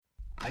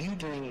you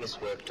doing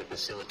this work to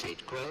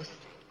facilitate growth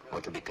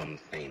or to become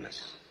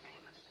famous?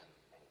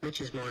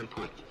 Which is more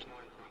important?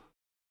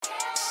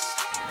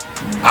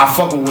 I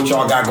fuck with what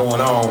y'all got going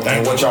on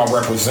and what y'all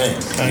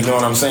represent. You know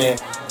what I'm saying?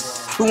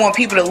 We want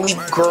people to leave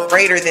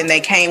greater than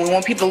they came. We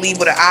want people to leave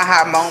with an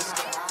aha moment.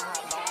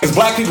 Because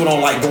black people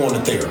don't like going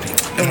to therapy.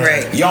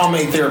 Right. Y'all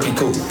made therapy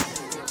cool.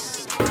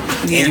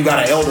 Yeah. And you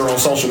got an elder on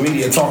social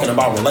media talking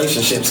about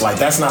relationships. Like,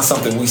 that's not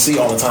something we see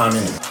all the time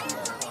in it.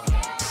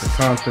 The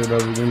concept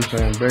of it, you know what I'm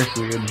saying,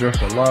 basically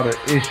address a lot of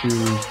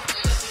issues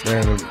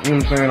that, you know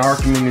what I'm saying, our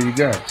community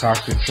got.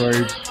 Toxic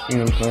traits, you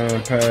know what I'm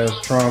saying,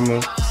 past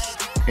trauma.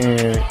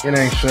 And it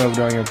ain't shoved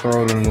down your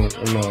throat in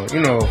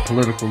a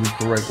politically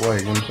correct way.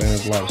 You know what I'm saying?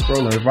 There's a lot of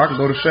scrolling. If I can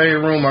go to Shade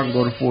Room, I can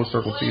go to Full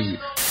Circle TV.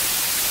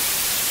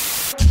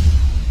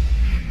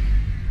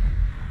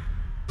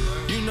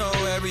 You know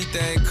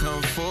everything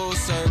come full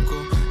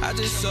circle. I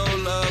just so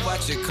love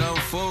watch it come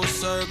full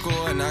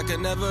circle. And I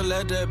can never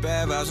let the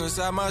bad vibes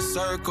inside my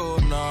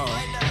circle, no.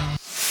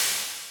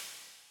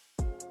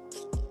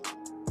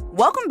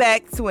 Welcome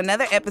back to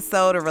another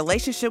episode of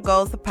Relationship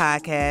Goals, the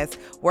podcast,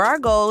 where our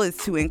goal is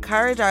to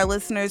encourage our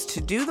listeners to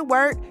do the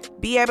work,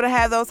 be able to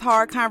have those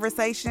hard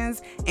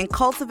conversations, and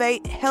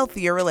cultivate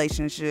healthier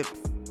relationships.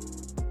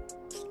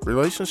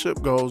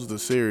 Relationship Goals, the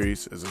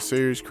series, is a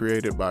series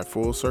created by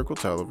Full Circle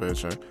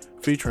Television,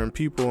 featuring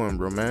people in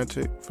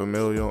romantic,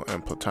 familial,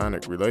 and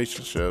platonic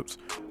relationships,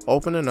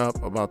 opening up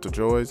about the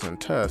joys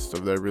and tests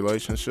of their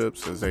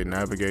relationships as they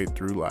navigate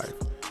through life.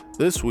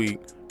 This week,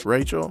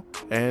 Rachel,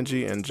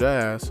 Angie, and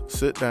Jazz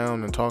sit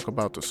down and talk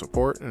about the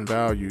support and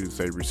values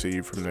they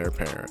receive from their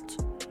parents.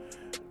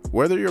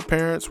 Whether your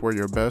parents were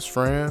your best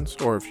friends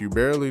or if you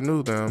barely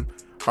knew them,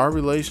 our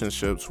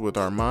relationships with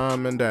our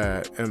mom and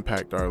dad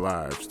impact our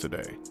lives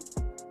today.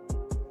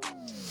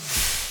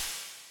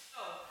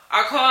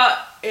 I called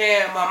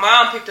and my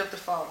mom picked up the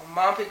phone.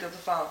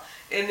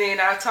 And then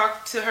I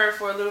talked to her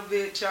for a little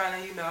bit,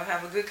 trying to,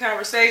 have a good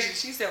conversation.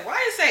 She said, "Why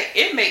you say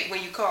inmate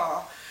when you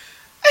call?"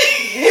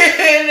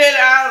 And then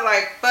I was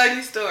like,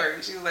 funny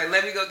story. She was like,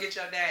 "Let me go get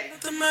your daddy."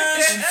 The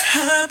magic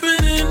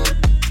happening.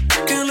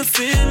 Girl, the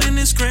feeling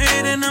is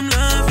great and I'm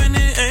loving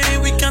it. Hey,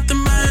 we got the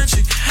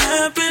magic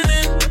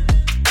happening.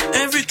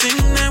 Everything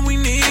that we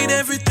need,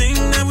 everything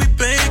that we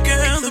beg,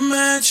 girl, the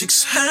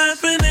magic's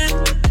happening.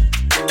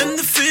 And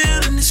the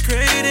feeling is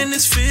great and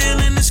this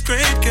feeling is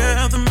great,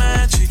 girl, the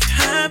magic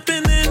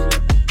happening.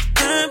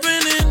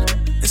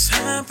 It's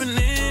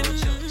happening.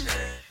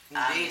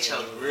 I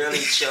really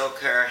choke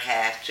her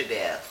half to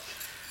death.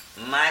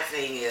 My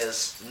thing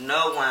is,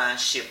 no one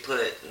should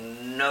put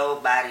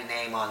nobody's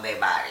name on their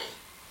body.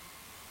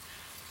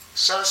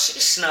 So she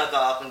snuck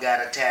off and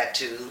got a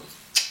tattoo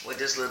with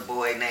this little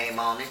boy name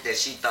on it that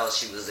she thought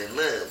she was in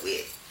love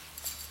with.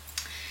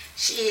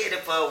 She hid it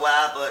for a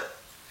while, but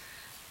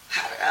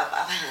how did I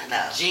find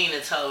out?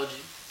 Gina told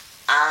you.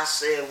 I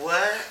said,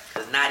 what?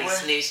 Because Nadi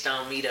snitched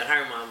on me to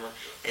her mama.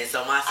 And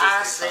so my sister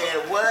I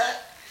said,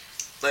 what?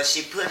 But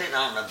she put it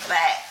on the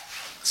back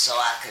so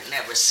I could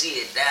never see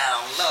it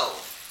down low.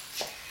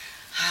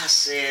 I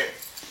said,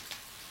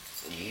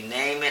 you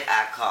name it,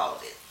 I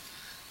called it.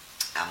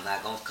 I'm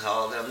not going to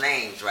call them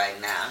names right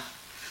now.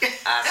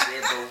 I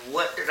said, but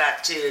what did I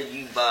tell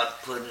you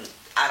about putting,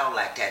 I don't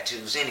like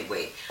tattoos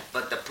anyway,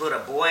 but to put a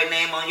boy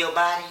name on your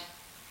body,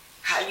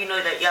 how you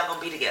know that y'all going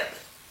to be together?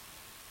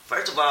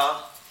 First of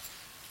all,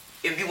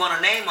 if you want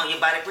a name on your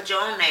body, put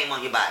your own name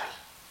on your body.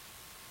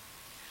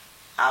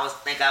 I was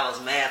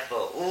mad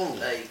for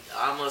like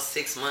almost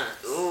 6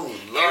 months. Ooh,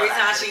 Lord, every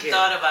time she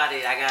thought about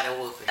it, I got a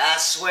whooping. I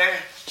swear,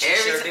 she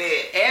sure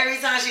did. Every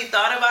time she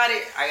thought about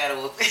it, I got a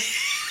whooping.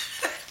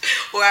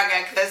 Or I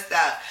got cussed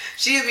out.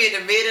 She'd be in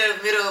the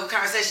middle of a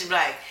conversation, be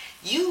like,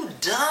 "You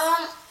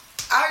dumb."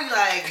 I was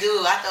like,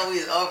 "Dude, I thought we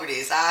was over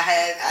this.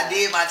 I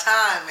did my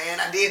time, man.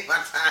 I did my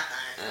time."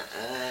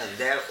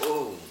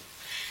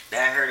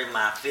 That hurted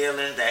my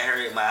feelings. That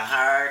hurted my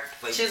heart.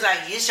 But she was like,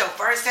 "It's your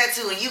first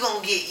tattoo, and you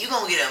gonna get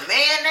a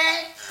man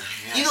there?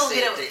 You gonna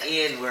get the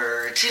N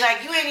word." She's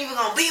like, "You ain't even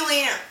gonna be with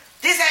him.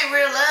 This ain't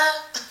real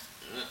love."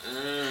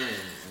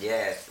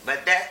 Yes,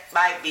 but that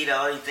might be the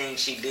only thing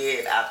she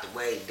did out the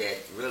way that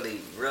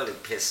really, really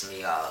pissed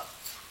me off.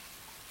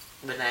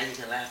 But now you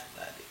can laugh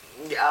about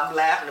it. I'm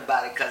laughing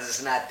about it because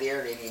it's not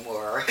there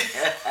anymore.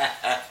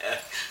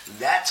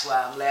 That's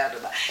why I'm laughing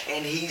about it.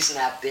 And he's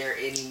not there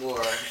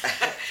anymore.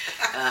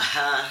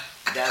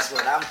 That's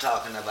what I'm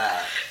talking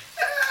about.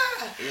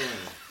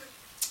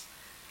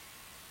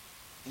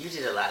 You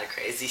did a lot of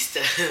crazy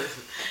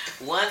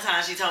stuff. One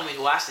time she told me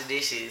to wash the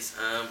dishes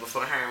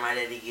before her and my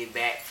daddy get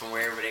back from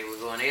wherever they were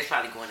going. They was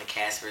probably going to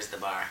Casper's, the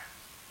bar.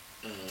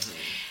 Mm-hmm.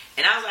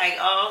 And I was like,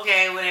 "Oh,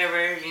 okay,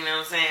 whatever," you know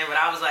what I'm saying? But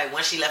I was like,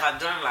 once she left out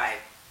the door, I'm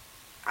like,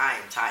 I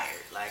am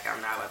tired. Like,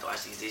 I'm not about to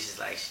wash these dishes.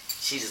 Like,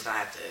 she just gonna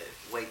have to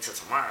wait till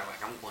tomorrow.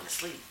 Like, I'm going to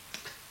sleep.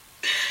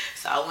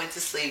 So I went to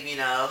sleep,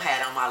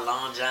 had on my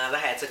long johns. I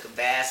had took a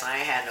bath, so I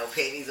ain't had no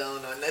panties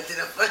on or nothing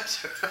up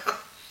under.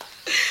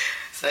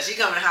 So she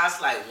come in the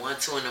house like 1,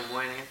 2 in the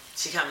morning.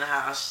 She come in the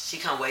house. She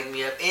come wake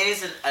me up. And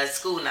it's a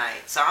school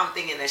night. So I'm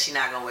thinking that she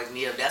not going to wake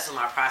me up. That's what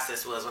my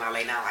process was when I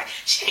lay down. Like,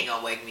 she ain't going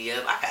to wake me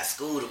up. I got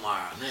school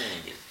tomorrow.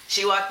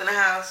 She walked in the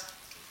house.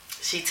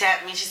 She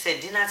tapped me. She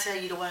said, didn't I tell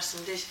you to wash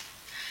some dishes?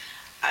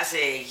 I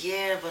said,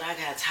 yeah, but I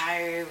got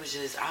tired. I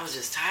was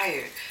just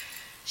tired.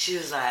 She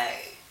was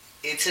like,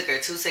 it took her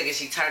 2 seconds.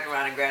 She turned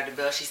around and grabbed the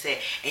bell. She said,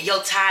 and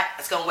yo, Todd,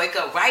 it's going to wake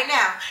up right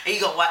now. And you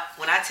going to,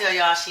 when I tell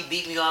y'all she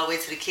beat me all the way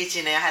to the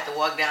kitchen and I had to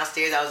walk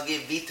downstairs, I was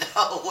getting beat the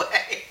whole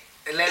way.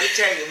 And let me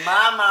tell you,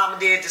 my mama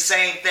did the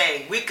same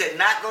thing. We could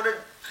not go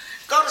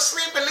to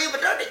sleep and leave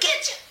it in the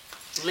kitchen.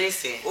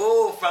 Listen.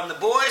 Oh, from the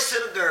boys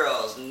to the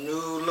girls.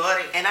 No,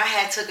 Lordy. And I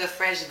had took a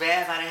fresh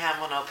bath. I didn't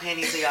have on no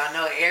pennies, so y'all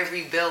know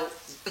every belt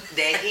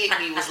that hit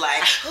me was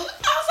like, I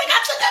was like,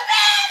 I took a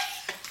bath.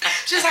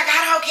 She was like,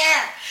 I don't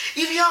care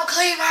if you don't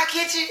clean my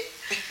kitchen.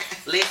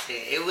 Listen,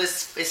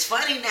 it's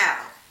funny now,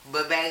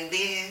 but back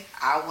then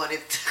I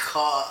wanted to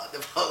call the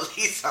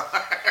police on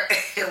her.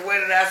 And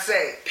what did I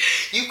say?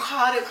 You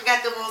called him. I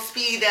got them on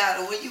speed dial.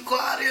 And when you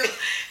called him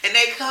and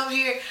they come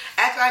here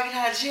after I get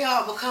out of jail,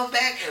 I'm gonna come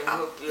back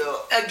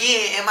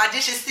again, and my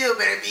dishes still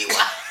better be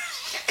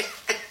washed.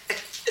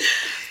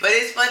 But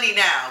it's funny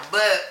now.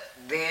 But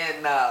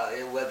then no,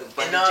 it wasn't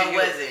funny. No, it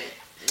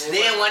wasn't.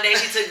 Then one day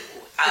she took.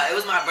 It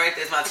was my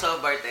birthday. It's my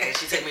 12th birthday. And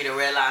she took me to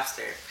Red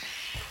Lobster,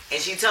 and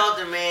she told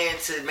the man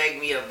to make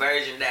me a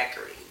virgin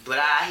daiquiri,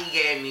 but he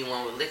gave me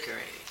one with liquor in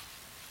it,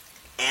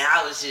 and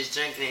I was just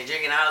drinking.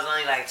 I was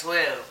only like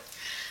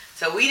 12,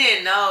 so we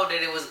didn't know that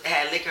it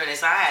had liquor in it.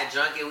 So I had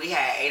drunk it. We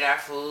had ate our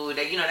food.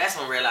 That's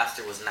when Red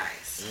Lobster was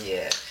nice.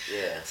 Yeah.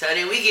 So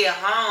then we get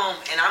home,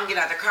 and I'm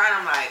getting out the car, and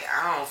I'm like,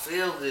 I don't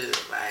feel good.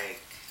 Like,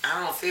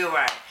 I don't feel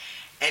right.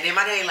 And then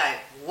my daddy like,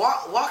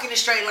 walk in a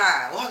straight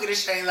line. Walk in a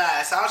straight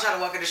line. So I was trying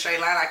to walk in a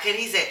straight line. I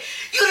couldn't. He said,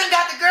 you done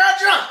got the girl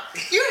drunk.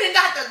 You done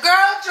got the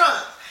girl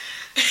drunk.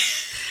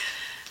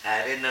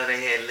 I didn't know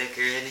they had liquor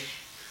in it.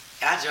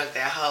 I drank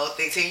that whole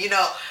thing.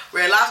 So,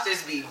 Red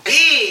Lobsters be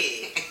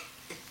big.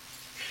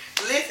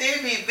 Listen,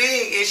 it be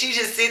big. And she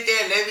just sit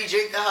there and let me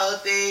drink the whole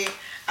thing.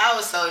 I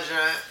was so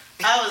drunk.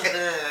 I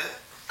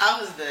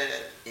was done.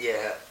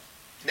 Yeah.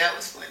 That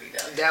was funny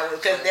though. That was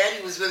because Daddy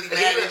was really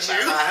mad at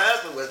you. My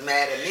husband was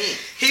mad at me.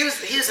 He was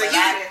like,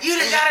 you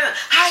done got it.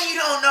 How you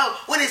don't know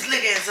when it's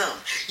liquor in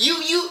something?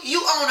 You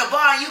own a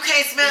bar and you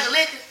can't smell the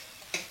liquor.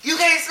 You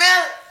can't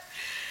smell it.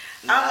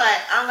 No.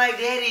 I'm like,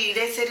 Daddy,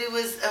 they said it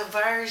was a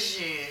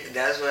version.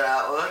 That's what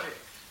I ordered.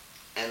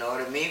 And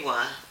ordered me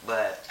one,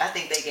 but I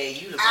think they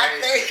gave you the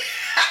version.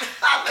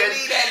 I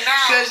believe that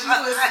now. Because you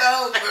was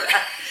sober.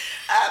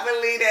 I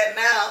believe that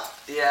now.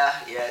 Yeah,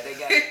 they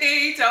got it.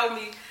 He told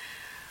me.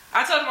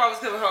 I told him I was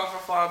coming home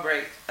from fall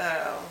break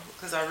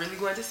because I really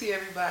wanted to see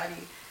everybody,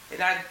 and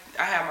I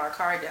had my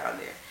car down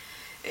there.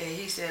 And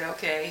he said,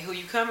 "Okay, who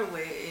you coming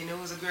with?" And it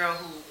was a girl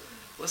who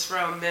was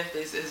from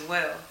Memphis as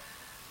well.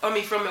 I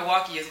mean, from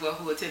Milwaukee as well,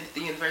 who attended the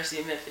University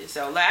of Memphis.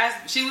 So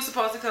she was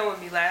supposed to come with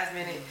me last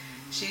minute.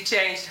 She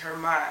changed her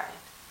mind.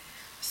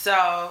 So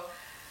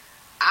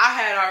I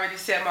had already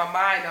set my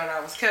mind on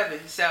I was coming.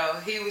 So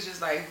he was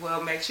just like,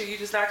 "Well, make sure you're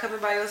just not coming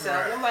by yourself."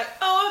 Right. And I'm like,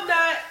 "Oh, I'm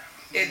not."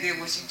 And then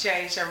when she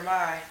changed her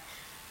mind,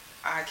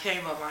 I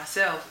came up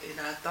myself, and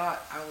I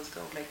thought I was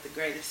going to make the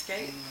great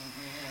escape.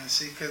 Mm-hmm.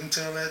 She couldn't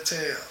tell that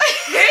tale.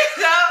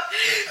 So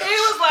he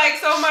was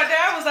like, so my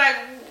dad was like,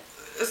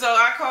 so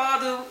I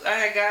called him.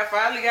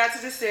 Finally got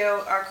to the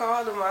cell. I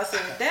called him. I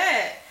said,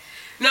 Dad.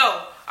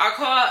 No, I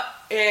called,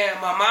 and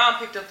my mom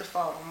picked up the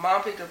phone.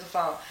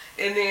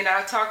 And then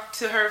I talked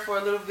to her for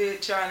a little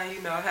bit, trying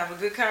to, have a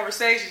good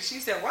conversation. She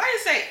said, why you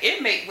say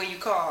inmate when you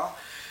call?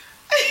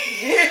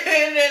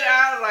 And then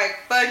I was like,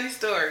 funny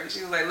story. She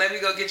was like, let me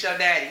go get your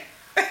daddy.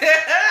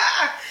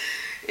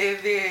 And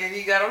then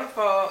he got on the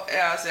phone,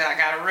 and I said, I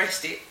got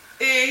arrested.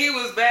 And he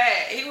was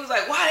bad. He was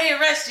like, why they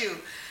arrest you?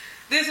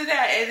 This and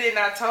that. And then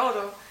I told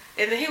him,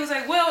 and then he was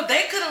like, well,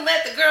 they could have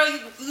let the girl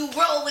you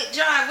roll with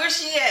drive. Where's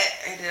she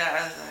at? And then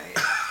I was like,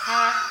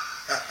 huh?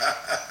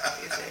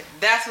 He said,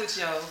 that's what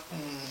your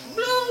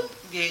blue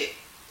get.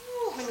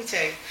 Ooh, let me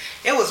tell you,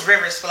 it was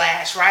River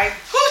Splash, right?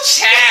 Whoo,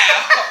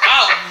 child.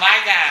 Oh my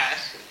gosh.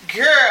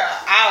 Girl,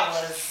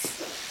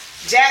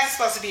 Jazz is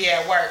supposed to be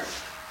at work.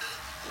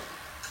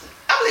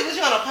 I believe was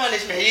you on a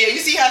punishment. Yeah, you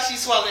see how she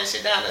swallowed that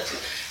shit down, don't you?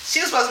 She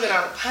was supposed to be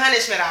on a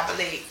punishment, I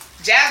believe.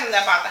 Jasmine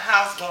left out the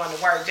house going to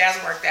work.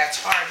 Jasmine worked at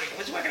Target.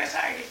 Was you working at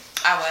Target?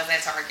 I was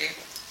at Target.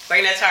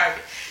 Working at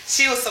Target.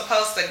 She was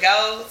supposed to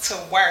go to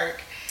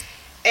work.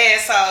 And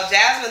so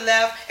Jasmine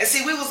left. And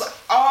see, we was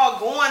all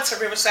going to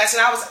River Splash.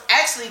 And I was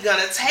actually going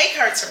to take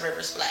her to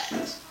River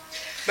Splash.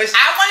 But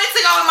I wanted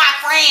to go with my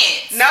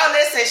friends. No,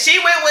 listen.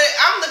 She went with,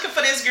 I'm looking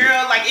for this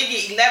girl. Like, it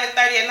get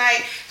 11:30 at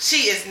night.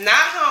 She is not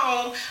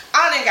home.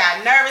 I done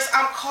got nervous.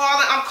 I'm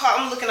calling.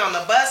 I'm looking on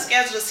the bus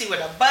schedule to see where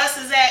the bus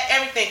is at.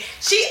 Everything.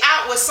 She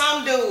out with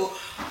some dude.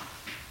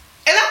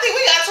 And I think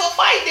we got to a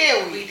fight,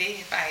 didn't we? We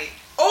did fight.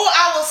 Oh,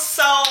 I was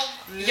so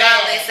mad.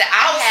 Y'all, listen.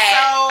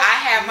 I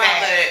had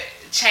my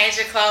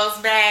change of clothes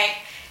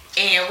back.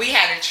 And we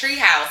had a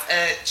treehouse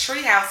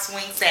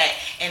swing set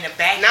in the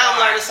backyard. Now I'm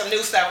learning some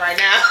new stuff right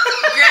now.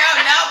 Girl,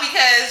 no,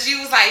 because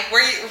you was like,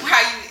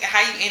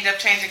 how you end up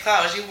changing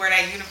clothes? You wear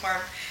that uniform.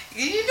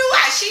 You knew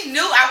she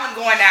knew I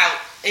wasn't going out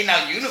in no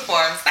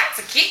uniform. Stop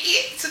to kick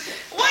it.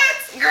 What?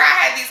 Girl, I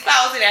had these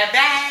clothes in that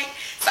bag.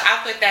 So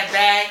I put that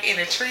bag in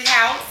a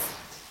treehouse.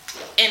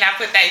 And I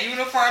put that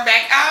uniform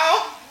back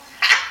on.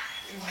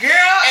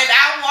 Girl. And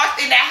I walked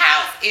in the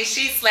house and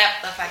she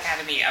slapped the fuck out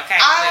of me. Okay.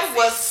 I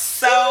was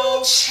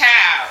so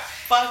child.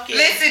 Fucking.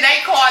 Listen, they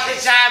called the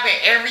job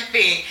and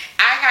everything.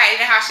 I got in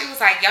the house. She was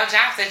like, "Your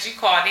job said you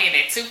called in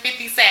at 2:57."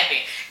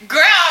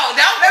 Girl,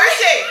 don't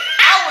listen.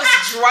 I was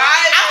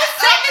driving. I was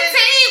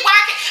 17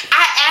 walking.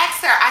 I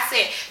asked her. I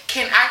said,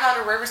 "Can I go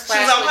to River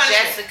Splash with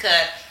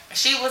Jessica?"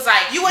 She was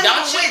like, "You wasn't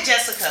even with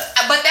Jessica."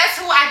 But that's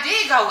who I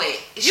did go with.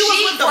 You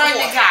was with the boy.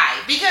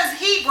 Guy because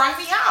he brought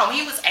me home.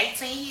 He was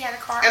 18. He had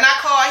a car. And I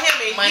called him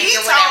and he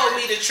told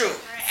me the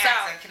truth. So,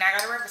 can I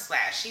go to River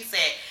Splash? She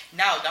said,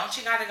 "No, don't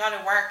you got to go to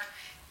work?"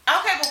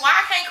 Okay, but why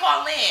I can't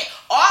call in?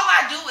 All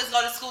I do is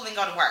go to school and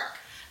go to work.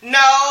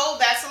 No,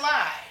 that's a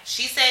lie.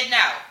 She said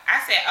no.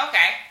 I said,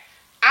 okay.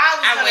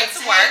 I went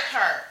to work.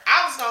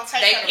 I was going to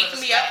take her. They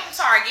picked me up from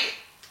Target.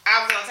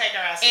 I was going to take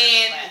her outside.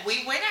 And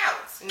we went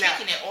out,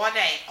 kicking it all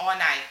day, all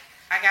night.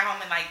 I got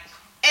home and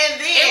and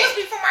then it was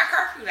before my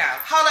curfew though.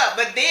 Hold up,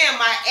 but then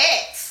my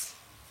ex,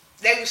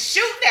 they was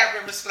shooting at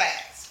River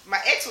Splash. My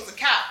ex was a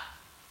cop.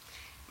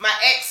 My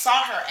ex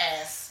saw her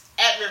ass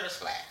at River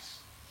Splash.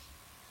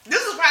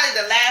 This was probably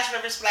the last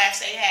River Splash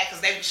they had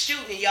because they were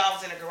shooting and y'all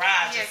was in the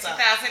garage or something.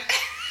 2000.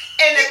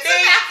 And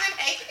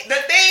the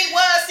thing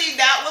was, see,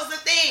 that was the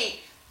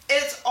thing.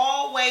 It's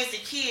always the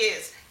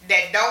kids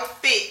that don't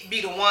fit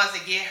be the ones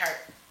that get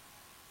hurt.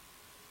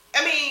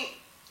 I mean,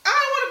 I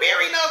don't want to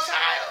bury no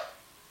child.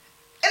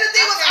 And the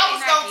thing was, I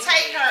was going to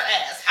take her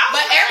ass.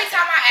 But every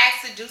time I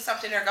asked to do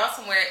something or go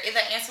somewhere,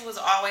 the answer was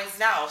always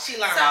no. She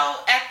learned.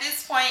 So at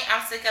this point,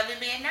 I'm sick of it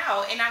being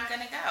no, and I'm going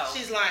to go.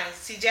 She's lying.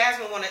 See,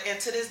 Jasmine and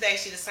to this day,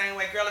 she the same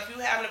way. Girl, if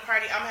you having a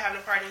party, I'm having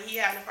a party, he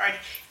having a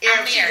party.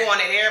 She going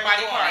at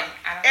everybody party.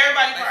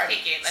 Everybody party.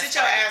 Sit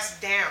your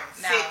ass down.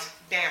 No. Sit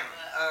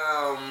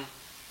down.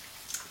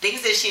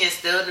 Things that she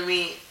instilled in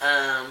me,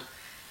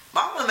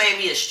 Mama made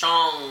me a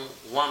strong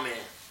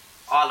woman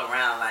all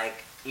around.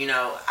 Like, you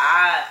know,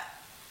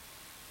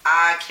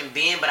 I can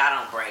bend, but I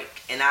don't break,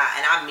 and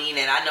I mean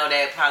it. I know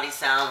that probably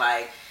sounds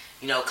like,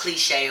 you know,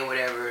 cliche or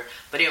whatever,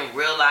 but in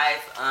real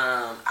life,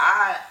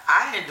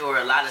 I endure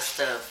a lot of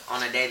stuff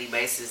on a daily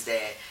basis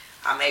that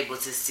I'm able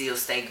to still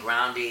stay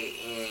grounded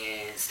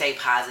and stay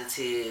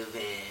positive,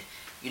 and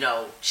you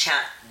know,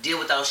 deal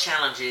with those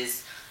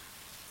challenges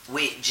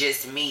with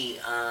just me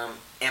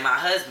and my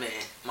husband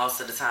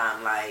most of the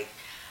time. Like,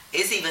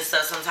 it's even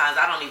stuff sometimes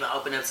I don't even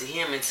open up to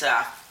him until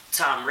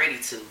I'm ready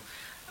to.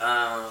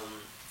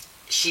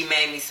 She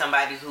made me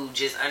somebody who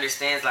just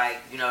understands,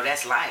 like, you know,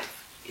 that's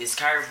life. It's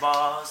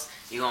curveballs.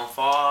 You're going to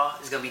fall.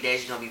 It's going to be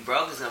days you're going to be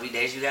broke. It's going to be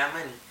days you got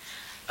money.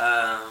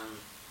 I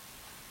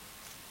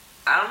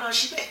don't know.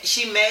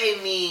 She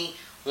made me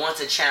want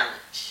to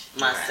challenge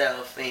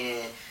myself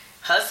and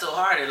hustle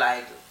harder.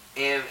 Like,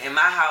 in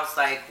my house,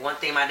 like, one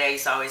thing my dad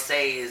used to always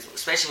say is,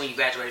 especially when you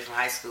graduate from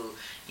high school,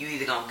 you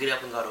either going to get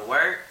up and go to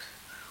work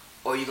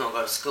or you're going to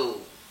go to school.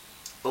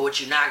 But what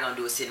you're not going to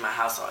do is sit in my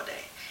house all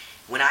day.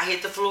 When I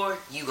hit the floor,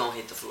 you gonna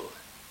hit the floor.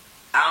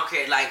 I don't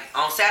care. Like,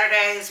 on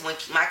Saturdays, when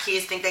my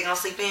kids think they gonna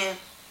sleep in,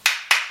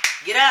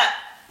 get up.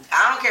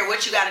 I don't care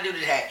what you gotta do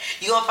today.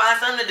 You gonna find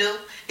something to do.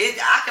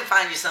 I can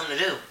find you something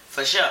to do,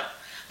 for sure.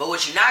 But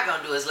what you're not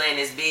gonna do is lay in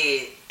this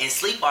bed and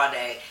sleep all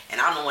day,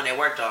 and I'm the one that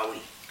worked all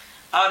week.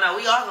 Oh, no,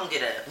 we all gonna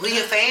get up. We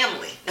your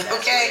family, okay?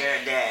 That's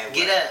where Dad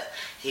get up.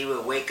 He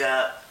would wake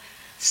up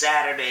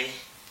Saturday.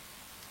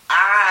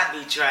 I'd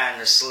be trying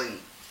to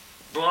sleep.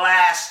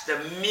 Blast the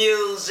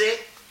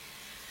music.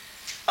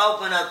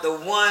 Open up the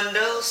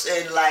windows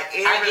and like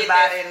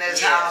everybody in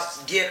this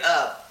house get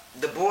up.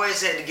 The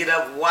boys had to get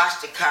up,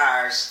 wash the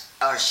cars,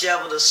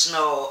 shovel the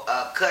snow,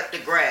 cut the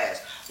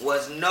grass.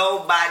 Was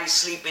nobody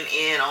sleeping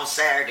in on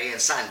Saturday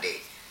and Sunday.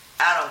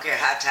 I don't care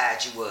how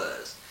tired you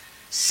was.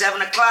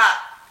 7 o'clock,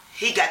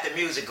 he got the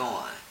music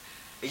going.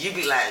 And you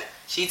be like,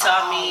 she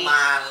taught me,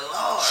 my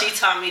Lord. She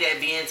taught me that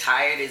being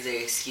tired is an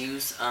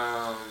excuse.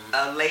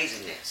 Of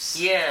laziness.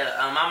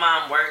 Yeah, my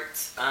mom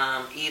worked.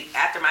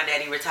 After my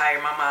daddy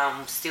retired, my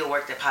mom still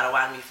worked at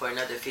Potawatomi for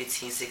another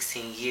 15,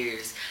 16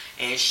 years.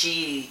 And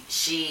she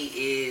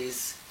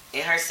is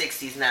in her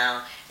 60s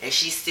now, and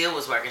she still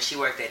was working. She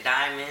worked at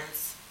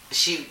Diamonds.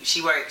 She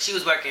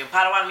was working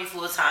Potawatomi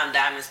full-time,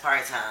 Diamonds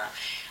part-time.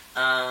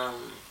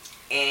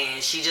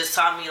 And she just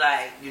taught me,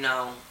 like, you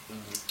know,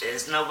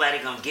 there's nobody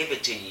gonna give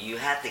it to you. You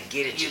have to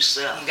get it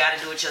yourself. You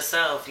gotta do it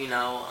yourself, you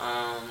know.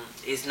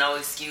 It's no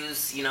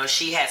excuse. You know,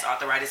 she has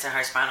arthritis in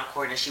her spinal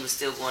cord and she was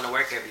still going to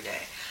work every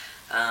day.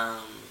 I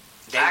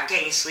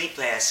can't sleep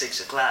past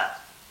 6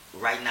 o'clock.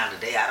 Right now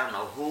today, I don't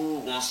know who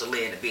wants to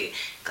lay in the bed.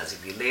 Because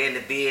if you lay in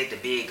the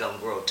bed gonna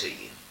grow to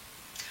you.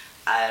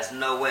 There's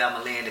no way I'm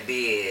gonna lay in the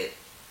bed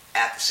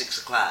after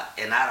 6 o'clock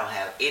and I don't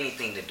have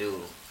anything to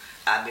do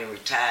I've been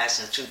retired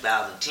since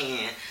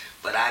 2010.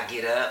 But I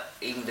get up,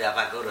 even if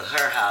I go to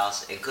her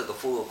house and cook a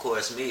full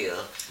course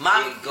meal.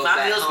 My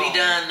meals home. be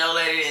done no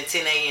later than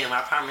 10 a.m.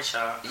 I promise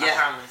y'all. Yeah. I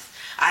promise.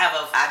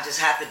 I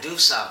just have to do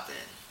something,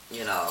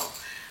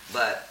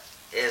 But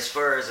as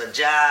far as a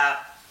job,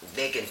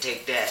 they can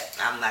take that.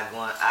 I'm not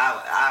going.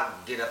 I'll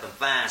get up and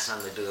find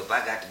something to do. If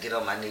I got to get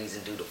on my knees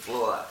and do the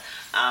floor,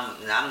 I'm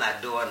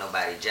not doing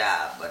nobody's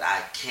job. But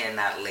I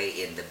cannot lay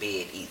in the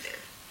bed either.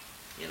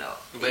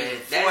 But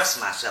force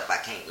myself, I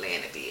can't lay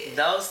in the bed.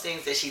 Those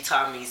things that she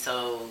taught me,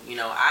 so,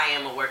 I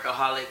am a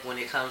workaholic when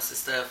it comes to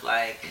stuff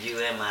like... You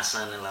and my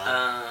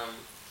son-in-law.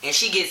 And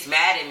she gets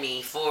mad at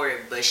me for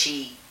it, but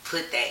she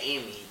put that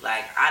in me.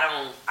 Like, I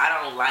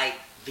don't like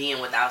being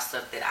without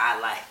stuff that I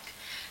like.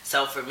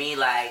 So for me,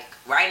 like,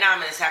 right now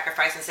I'm in a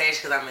sacrificing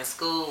stage because I'm in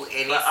school,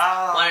 and it's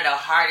one of the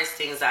hardest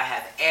things I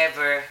have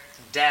ever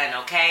done,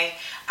 okay?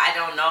 I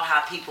don't know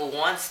how people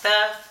want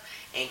stuff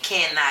and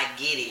cannot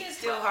get it. It's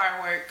still hard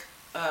work.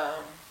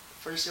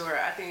 For sure.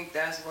 I think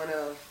that's one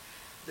of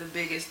the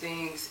biggest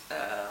things,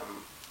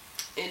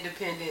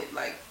 independent,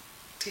 like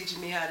teaching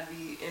me how to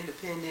be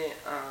independent.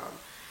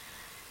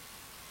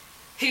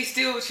 He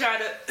still try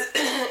to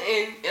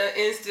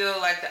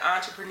instill like the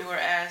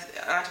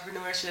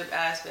entrepreneurship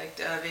aspect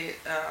of it,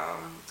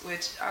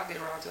 which I'll get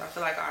around to. I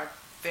feel like our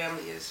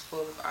family is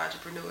full of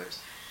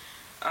entrepreneurs.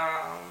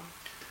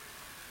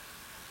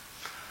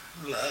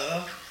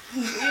 Love.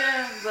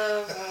 Yeah,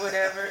 love or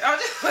whatever. I'm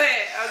just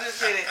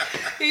kidding.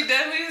 He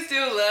definitely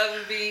still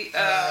loves to be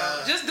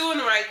just doing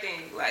the right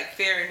thing, like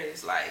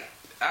fairness. Like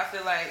I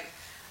feel like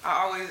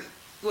I always,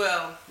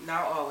 well,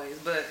 not always,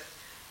 but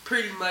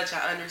pretty much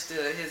I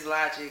understood his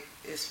logic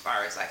as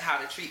far as like how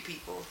to treat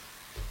people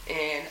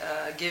and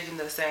giving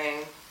the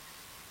same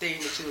thing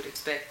that you would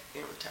expect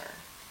in return.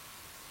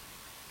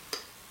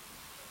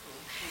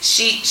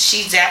 She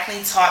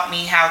definitely taught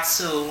me how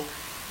to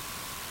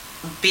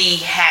be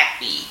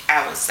happy,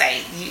 I would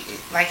say.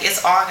 Like,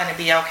 it's all going to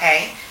be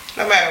okay.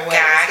 No matter what,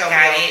 God it's going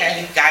got to be it.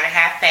 okay. You got to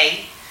have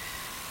faith.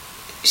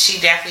 She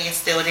definitely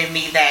instilled in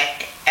me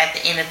that at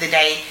the end of the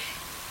day,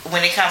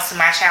 when it comes to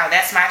my child,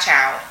 that's my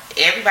child.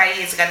 Everybody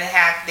is going to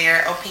have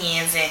their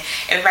opinions, and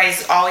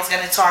everybody's always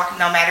going to talk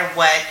no matter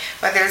what,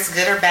 whether it's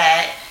good or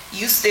bad.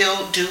 You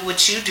still do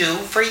what you do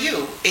for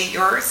you and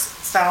yours.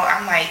 So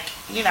I'm like,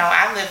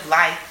 I live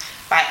life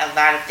by a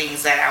lot of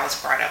things that I was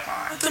brought up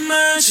on. The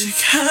magic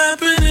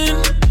happening,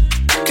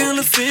 girl,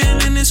 the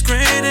feeling is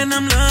great and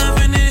I'm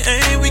loving it.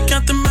 Hey, we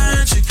got the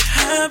magic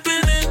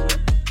happening.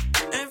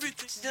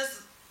 Everything.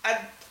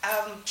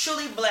 I'm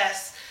truly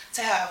blessed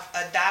to have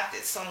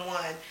adopted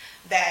someone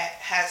that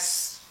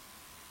has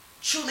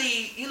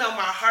truly, my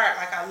heart.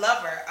 Like, I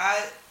love her.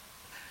 I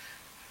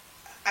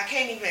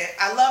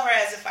love her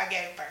as if I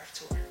gave birth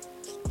to her.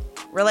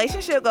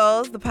 Relationship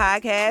Goals, the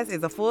podcast,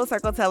 is a Full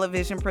Circle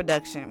Television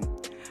production.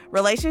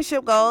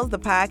 Relationship Goals, the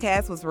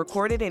podcast, was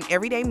recorded in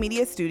Everyday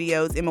Media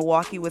Studios in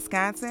Milwaukee,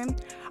 Wisconsin.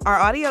 Our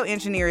audio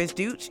engineer is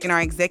Dooch, and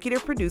our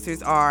executive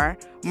producers are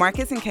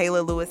Marcus and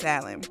Kayla Lewis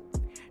Allen.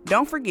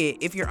 Don't forget,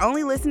 if you're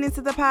only listening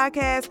to the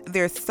podcast,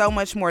 there's so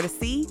much more to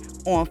see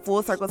on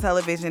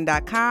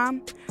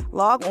FullCircleTelevision.com.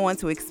 Log on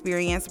to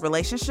experience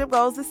Relationship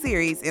Goals, the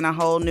series, in a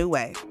whole new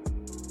way.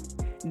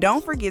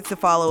 Don't forget to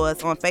follow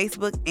us on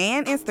Facebook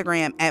and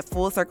Instagram at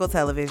Full Circle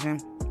Television.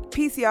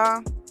 Peace,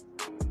 y'all.